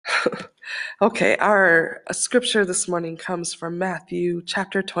Okay, our scripture this morning comes from Matthew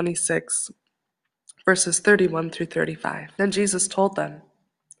chapter 26, verses 31 through 35. Then Jesus told them,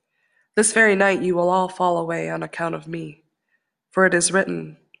 "This very night you will all fall away on account of me. For it is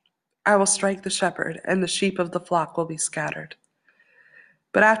written, I will strike the shepherd, and the sheep of the flock will be scattered.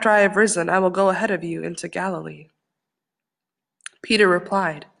 But after I have risen, I will go ahead of you into Galilee." Peter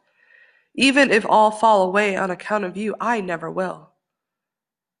replied, "Even if all fall away on account of you, I never will."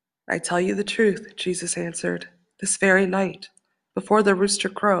 "I tell you the truth," Jesus answered, "this very night, before the rooster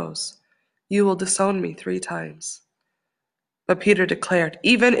crows, you will disown me 3 times." But Peter declared,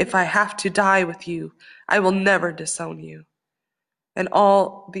 "Even if I have to die with you, I will never disown you." And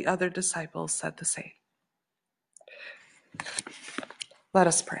all the other disciples said the same. Let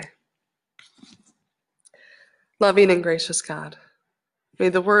us pray. Loving and gracious God, may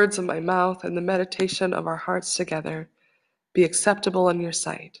the words of my mouth and the meditation of our hearts together be acceptable in your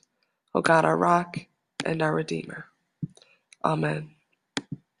sight, O God, our rock and our Redeemer. Amen.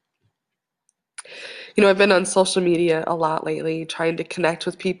 I've been on social media a lot lately, trying to connect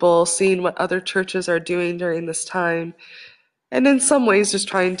with people, seeing what other churches are doing during this time, and in some ways just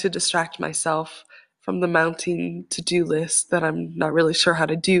trying to distract myself from the mounting to-do list that I'm not really sure how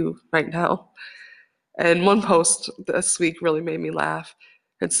to do right now. And one post this week really made me laugh.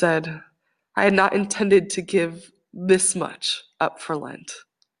 It said, "I had not intended to give this much up for Lent."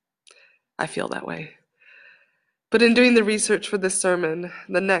 I feel that way. But in doing the research for this sermon,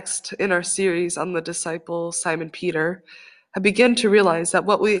 the next in our series on the disciple Simon Peter, I began to realize that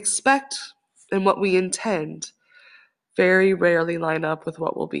what we expect and what we intend very rarely line up with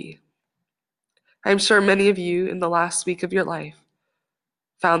what will be. I'm sure many of you in the last week of your life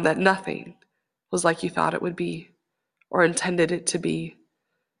found that nothing was like you thought it would be or intended it to be.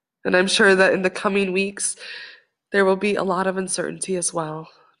 And I'm sure that in the coming weeks, there will be a lot of uncertainty as well,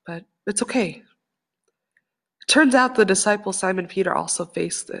 but it's okay. It turns out the disciple Simon Peter also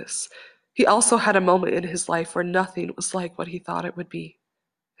faced this. He also had a moment in his life where nothing was like what he thought it would be,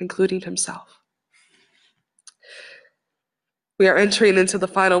 including himself. We are entering into the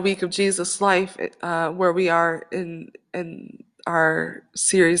final week of Jesus' life, where we are in our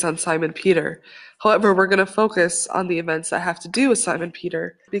series on Simon Peter. However, we're going to focus on the events that have to do with Simon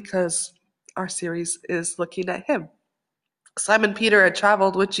Peter because our series is looking at him. Simon Peter had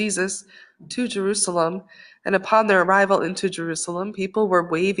traveled with Jesus to Jerusalem, and upon their arrival into Jerusalem, people were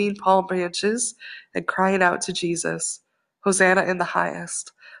waving palm branches and crying out to Jesus, "Hosanna in the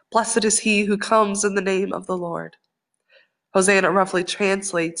highest. Blessed is he who comes in the name of the Lord." Hosanna roughly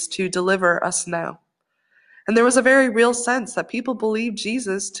translates to "deliver us now." And there was a very real sense that people believed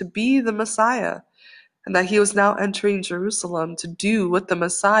Jesus to be the Messiah, and that he was now entering Jerusalem to do what the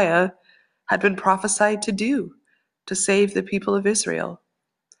Messiah had been prophesied to do, to save the people of Israel.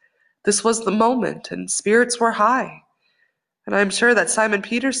 This was the moment, and spirits were high. And I'm sure that Simon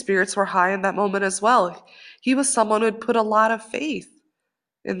Peter's spirits were high in that moment as well. He was someone who had put a lot of faith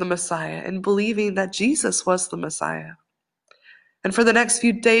in the Messiah and believing that Jesus was the Messiah. And for the next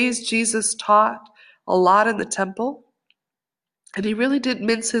few days, Jesus taught a lot in the temple, and he really didn't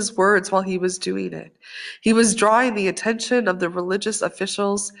mince his words while he was doing it. He was drawing the attention of the religious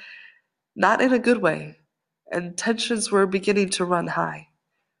officials, not in a good way, and tensions were beginning to run high.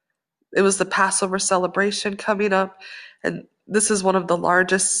 It was the Passover celebration coming up, and this is one of the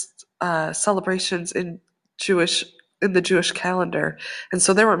largest celebrations in the Jewish calendar. And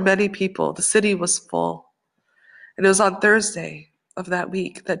so there were many people. The city was full. And it was on Thursday of that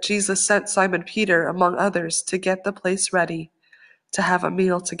week that Jesus sent Simon Peter, among others, to get the place ready to have a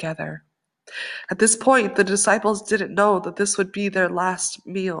meal together. At this point, the disciples didn't know that this would be their last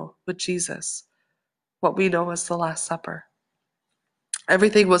meal with Jesus, what we know as the Last Supper.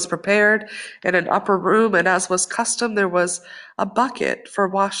 Everything was prepared in an upper room, and as was custom, there was a bucket for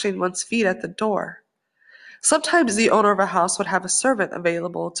washing one's feet at the door. Sometimes the owner of a house would have a servant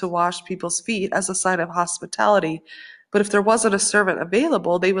available to wash people's feet as a sign of hospitality, but if there wasn't a servant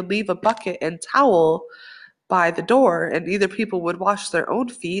available, they would leave a bucket and towel by the door, and either people would wash their own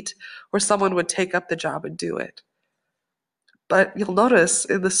feet or someone would take up the job and do it. But you'll notice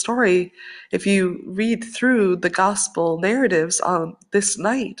in the story, if you read through the gospel narratives on this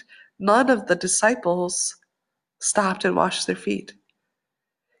night, none of the disciples stopped and washed their feet.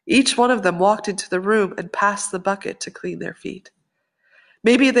 Each one of them walked into the room and passed the bucket to clean their feet.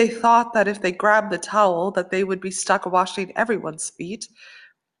 Maybe they thought that if they grabbed the towel, that they would be stuck washing everyone's feet,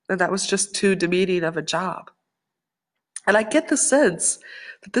 and that was just too demeaning of a job. And I get the sense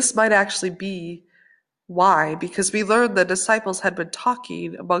that this might actually be why, because we learned the disciples had been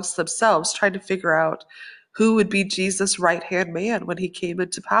talking amongst themselves, trying to figure out who would be Jesus' right-hand man when he came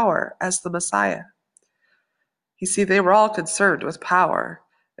into power as the Messiah. You see, they were all concerned with power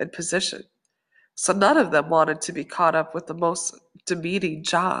and position. So none of them wanted to be caught up with the most demeaning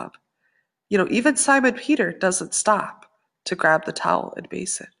job. Even Simon Peter doesn't stop to grab the towel and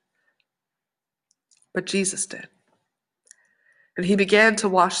basin. But Jesus did. And he began to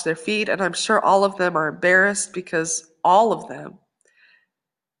wash their feet, and I'm sure all of them are embarrassed because all of them,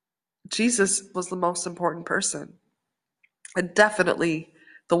 Jesus was the most important person. And definitely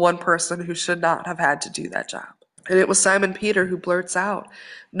the one person who should not have had to do that job. And it was Simon Peter who blurts out,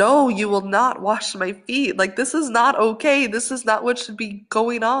 "No, you will not wash my feet. This is not okay. This is not what should be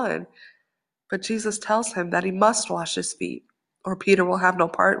going on." But Jesus tells him that he must wash his feet, or Peter will have no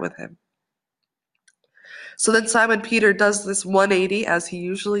part with him. So then Simon Peter does this 180 as he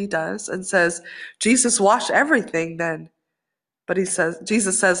usually does and says, "Jesus, wash everything then." But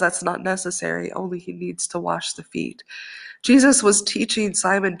Jesus says that's not necessary, only he needs to wash the feet. Jesus was teaching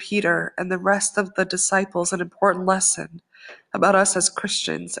Simon Peter and the rest of the disciples an important lesson about us as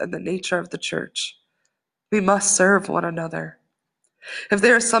Christians and the nature of the church. We must serve one another. If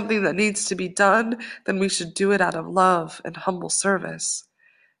there is something that needs to be done, then we should do it out of love and humble service.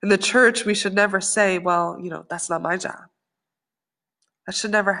 In the church, we should never say, "Well, that's not my job." That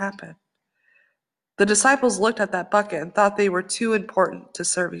should never happen. The disciples looked at that bucket and thought they were too important to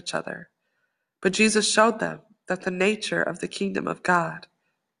serve each other. But Jesus showed them that the nature of the kingdom of God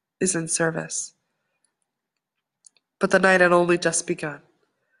is in service. But the night had only just begun.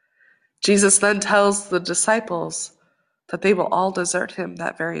 Jesus then tells the disciples that they will all desert him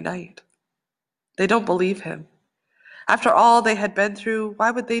that very night. They don't believe him. After all they had been through,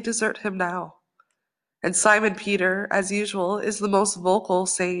 why would they desert him now? And Simon Peter, as usual, is the most vocal,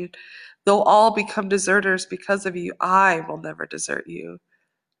 saying, "Though all become deserters because of you, I will never desert you."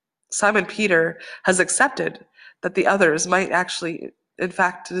 Simon Peter has accepted that the others might actually, in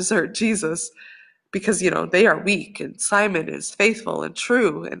fact, desert Jesus because, they are weak and Simon is faithful and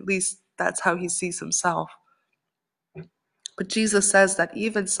true. At least that's how he sees himself. But Jesus says that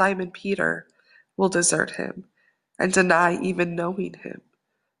even Simon Peter will desert him and deny even knowing him.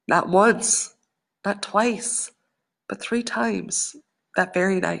 Not once, not twice, but 3 times that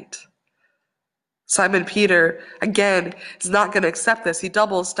very night. Simon Peter, again, is not going to accept this. He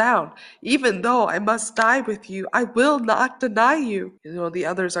doubles down. "Even though I must die with you, I will not deny you." The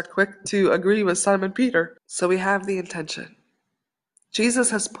others are quick to agree with Simon Peter. So we have the intention. Jesus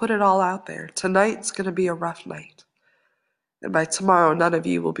has put it all out there. Tonight's going to be a rough night. And by tomorrow, none of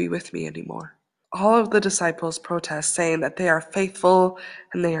you will be with me anymore. All of the disciples protest, saying that they are faithful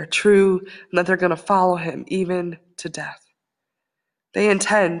and they are true and that they're going to follow him even to death. They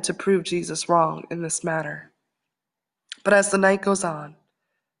intend to prove Jesus wrong in this matter. But as the night goes on,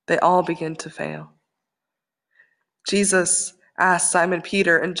 they all begin to fail. Jesus asks Simon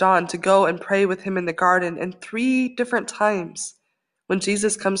Peter and John to go and pray with him in the garden, and 3 different times when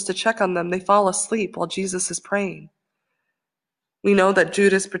Jesus comes to check on them, they fall asleep while Jesus is praying. We know that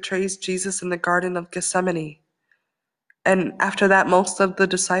Judas betrays Jesus in the Garden of Gethsemane, and after that, most of the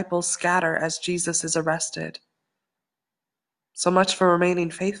disciples scatter as Jesus is arrested. So much for remaining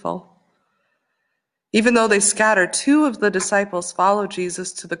faithful. Even though they scatter, 2 of the disciples follow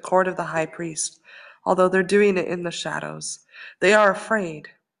Jesus to the court of the high priest, although they're doing it in the shadows. They are afraid,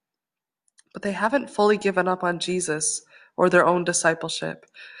 but they haven't fully given up on Jesus or their own discipleship.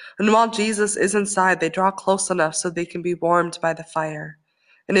 And while Jesus is inside, they draw close enough so they can be warmed by the fire.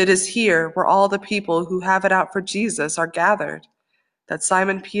 And it is here, where all the people who have it out for Jesus are gathered, that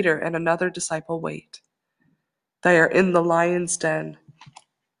Simon Peter and another disciple wait. They are in the lion's den.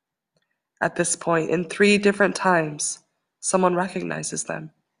 At this point, in 3 different times, someone recognizes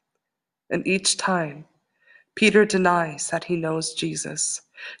them. And each time, Peter denies that he knows Jesus,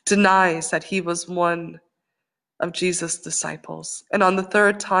 denies that he was one of Jesus' disciples. And on the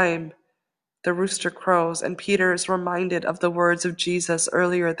 3rd time, the rooster crows, and Peter is reminded of the words of Jesus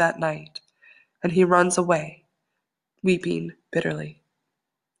earlier that night, and he runs away, weeping bitterly.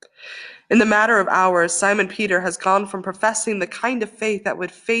 In the matter of hours, Simon Peter has gone from professing the kind of faith that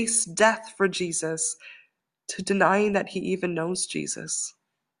would face death for Jesus to denying that he even knows Jesus.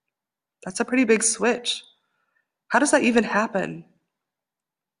 That's a pretty big switch. How does that even happen?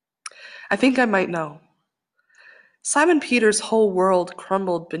 I think I might know. Simon Peter's whole world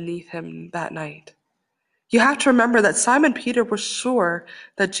crumbled beneath him that night. You have to remember that Simon Peter was sure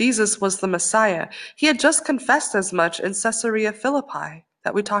that Jesus was the Messiah. He had just confessed as much in Caesarea Philippi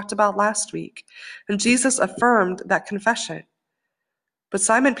that we talked about last week, and Jesus affirmed that confession. But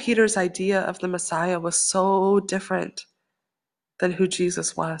Simon Peter's idea of the Messiah was so different than who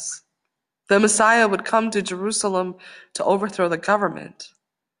Jesus was. The Messiah would come to Jerusalem to overthrow the government.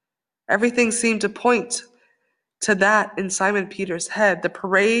 Everything seemed to point to that in Simon Peter's head. The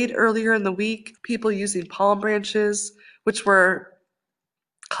parade earlier in the week, people using palm branches, which were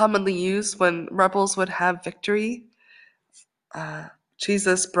commonly used when rebels would have victory.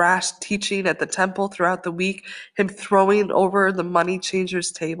 Jesus' brash teaching at the temple throughout the week, him throwing over the money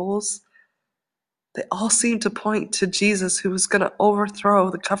changers' tables. They all seemed to point to Jesus, who was going to overthrow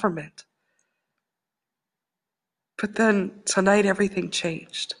the government. But then tonight everything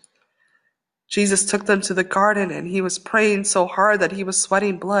changed. Jesus took them to the garden and he was praying so hard that he was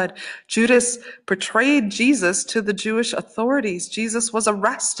sweating blood. Judas betrayed Jesus to the Jewish authorities. Jesus was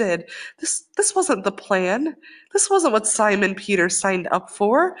arrested. This wasn't the plan. This wasn't what Simon Peter signed up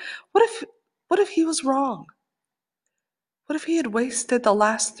for. What if he was wrong? What if he had wasted the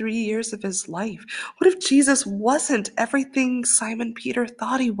last 3 years of his life? What if Jesus wasn't everything Simon Peter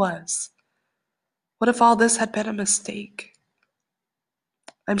thought he was? What if all this had been a mistake?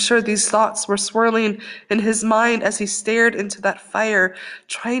 I'm sure these thoughts were swirling in his mind as he stared into that fire,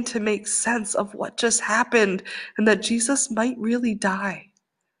 trying to make sense of what just happened and that Jesus might really die.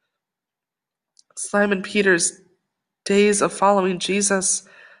 Simon Peter's days of following Jesus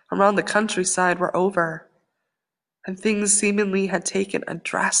around the countryside were over, and things seemingly had taken a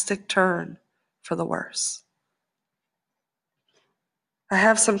drastic turn for the worse. I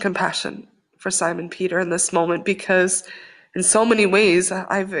have some compassion for Simon Peter in this moment because in so many ways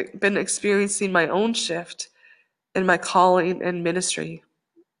I've been experiencing my own shift in my calling and ministry.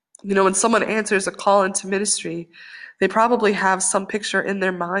 You know, when someone answers a call into ministry, they probably have some picture in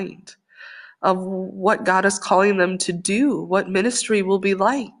their mind of what God is calling them to do, what ministry will be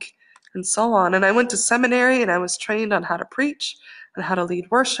like, and so on. And I went to seminary and I was trained on how to preach and how to lead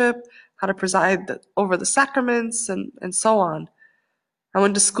worship, how to preside over the sacraments, and so on. I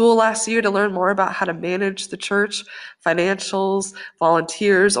went to school last year to learn more about how to manage the church, financials,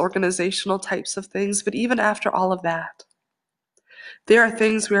 volunteers, organizational types of things. But even after all of that, there are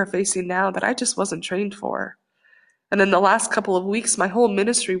things we are facing now that I just wasn't trained for. And in the last couple of weeks, my whole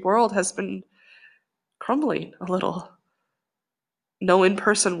ministry world has been crumbling a little. No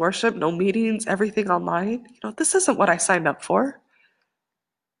in-person worship, no meetings, everything online. You know, this isn't what I signed up for.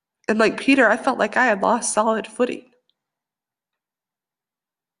 And like Peter, I felt like I had lost solid footing.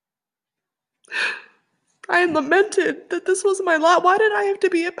 I lamented that this was my lot. Why did I have to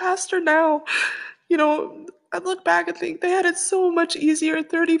be a pastor now? You know, I look back and think they had it so much easier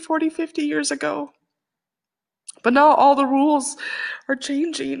 30, 40, 50 years ago. But now all the rules are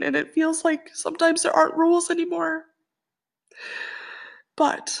changing, and it feels like sometimes there aren't rules anymore.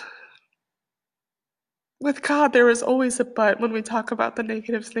 But with God, there is always a but when we talk about the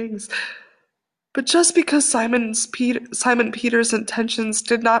negative things. But just because Simon Peter's intentions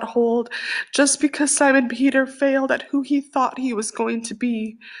did not hold, just because Simon Peter failed at who he thought he was going to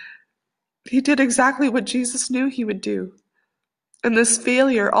be, he did exactly what Jesus knew he would do. And this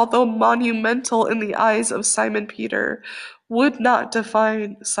failure, although monumental in the eyes of Simon Peter, would not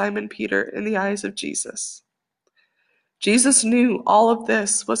define Simon Peter in the eyes of Jesus. Jesus knew all of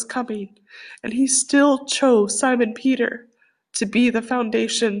this was coming, and he still chose Simon Peter to be the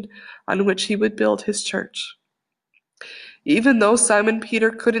foundation on which he would build his church. Even though Simon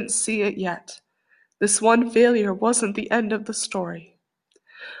Peter couldn't see it yet, this one failure wasn't the end of the story.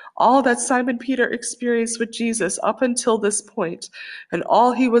 All that Simon Peter experienced with Jesus up until this point, and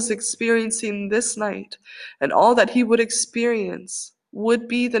all he was experiencing this night, and all that he would experience would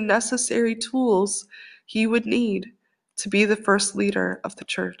be the necessary tools he would need to be the first leader of the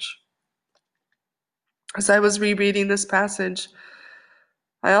church. As I was rereading this passage,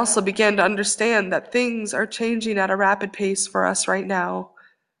 I also began to understand that things are changing at a rapid pace for us right now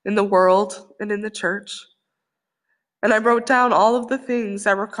in the world and in the church. And I wrote down all of the things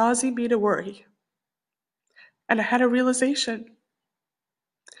that were causing me to worry. And I had a realization.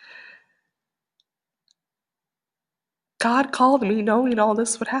 God called me knowing all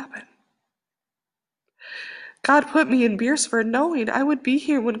this would happen. God put me in Beersford knowing I would be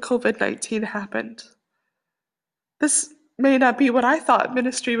here when COVID-19 happened. This may not be what I thought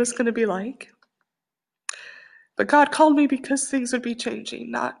ministry was going to be like. But God called me because things would be changing,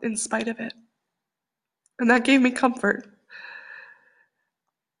 not in spite of it. And that gave me comfort.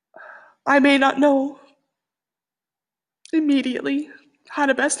 I may not know immediately how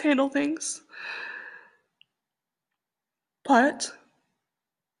to best handle things, but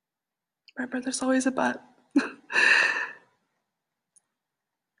remember, there's always a but.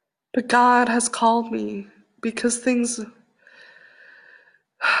 But God has called me because things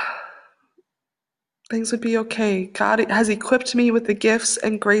Things would be okay. God has equipped me with the gifts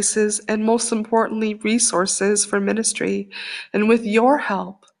and graces and, most importantly, resources for ministry. And with your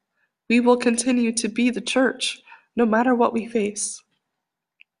help, we will continue to be the church, no matter what we face.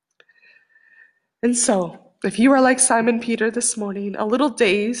 And so, if you are like Simon Peter this morning, a little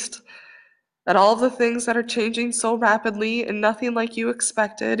dazed at all the things that are changing so rapidly and nothing like you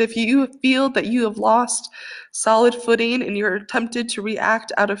expected, if you feel that you have lost solid footing and you're tempted to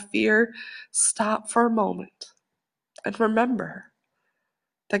react out of fear, stop for a moment and remember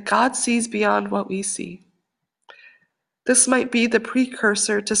that God sees beyond what we see. This might be the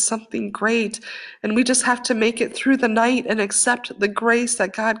precursor to something great, and we just have to make it through the night and accept the grace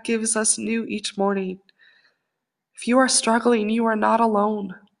that God gives us new each morning. If you are struggling, you are not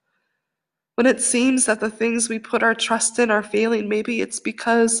alone. When it seems that the things we put our trust in are failing, maybe it's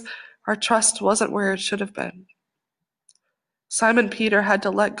because our trust wasn't where it should have been. Simon Peter had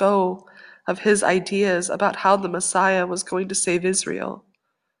to let go of his ideas about how the Messiah was going to save Israel.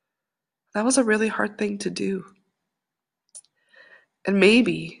 That was a really hard thing to do. And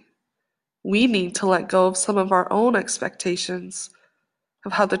maybe we need to let go of some of our own expectations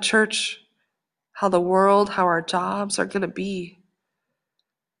of how the church, how the world, how our jobs are going to be,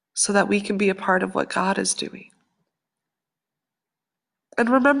 so that we can be a part of what God is doing. And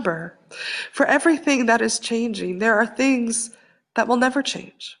remember, for everything that is changing, there are things that will never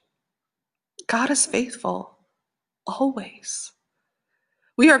change. God is faithful, always.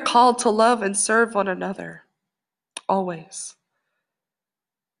 We are called to love and serve one another, always.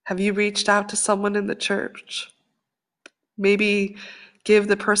 Have you reached out to someone in the church? Maybe give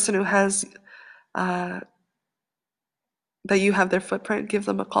the person who has, that you have their footprint, give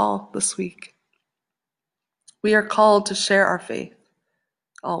them a call this week. We are called to share our faith,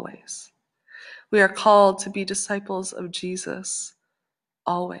 always. We are called to be disciples of Jesus,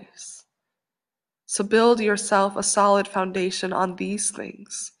 always. So build yourself a solid foundation on these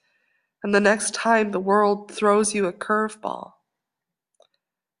things. And the next time the world throws you a curveball,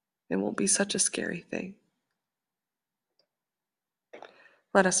 it won't be such a scary thing.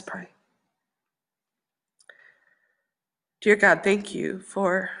 Let us pray. Dear God, thank you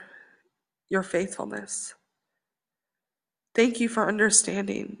for your faithfulness. Thank you for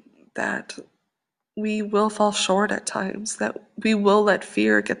understanding that we will fall short at times, that we will let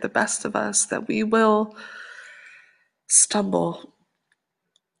fear get the best of us, that we will stumble,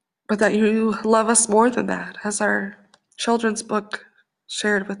 but that you love us more than that, as our children's book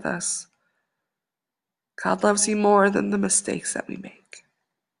shared with us. God loves you more than the mistakes that we make.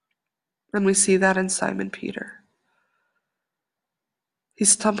 And we see that in Simon Peter. He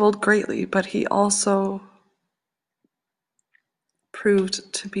stumbled greatly, but he also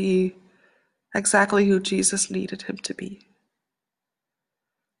proved to be exactly who Jesus needed him to be.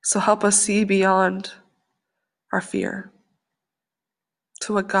 So help us see beyond our fear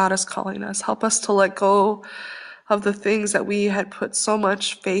to what God is calling us. Help us to let go of the things that we had put so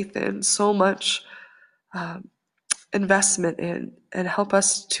much faith in, so much investment in, and help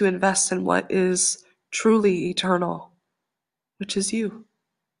us to invest in what is truly eternal, which is you.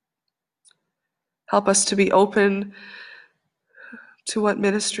 Help us to be open to what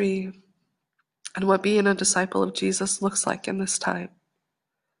ministry and what being a disciple of Jesus looks like in this time.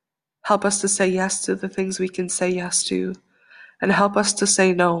 Help us to say yes to the things we can say yes to, and help us to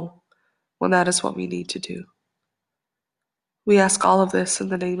say no when that is what we need to do. We ask all of this in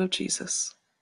the name of Jesus.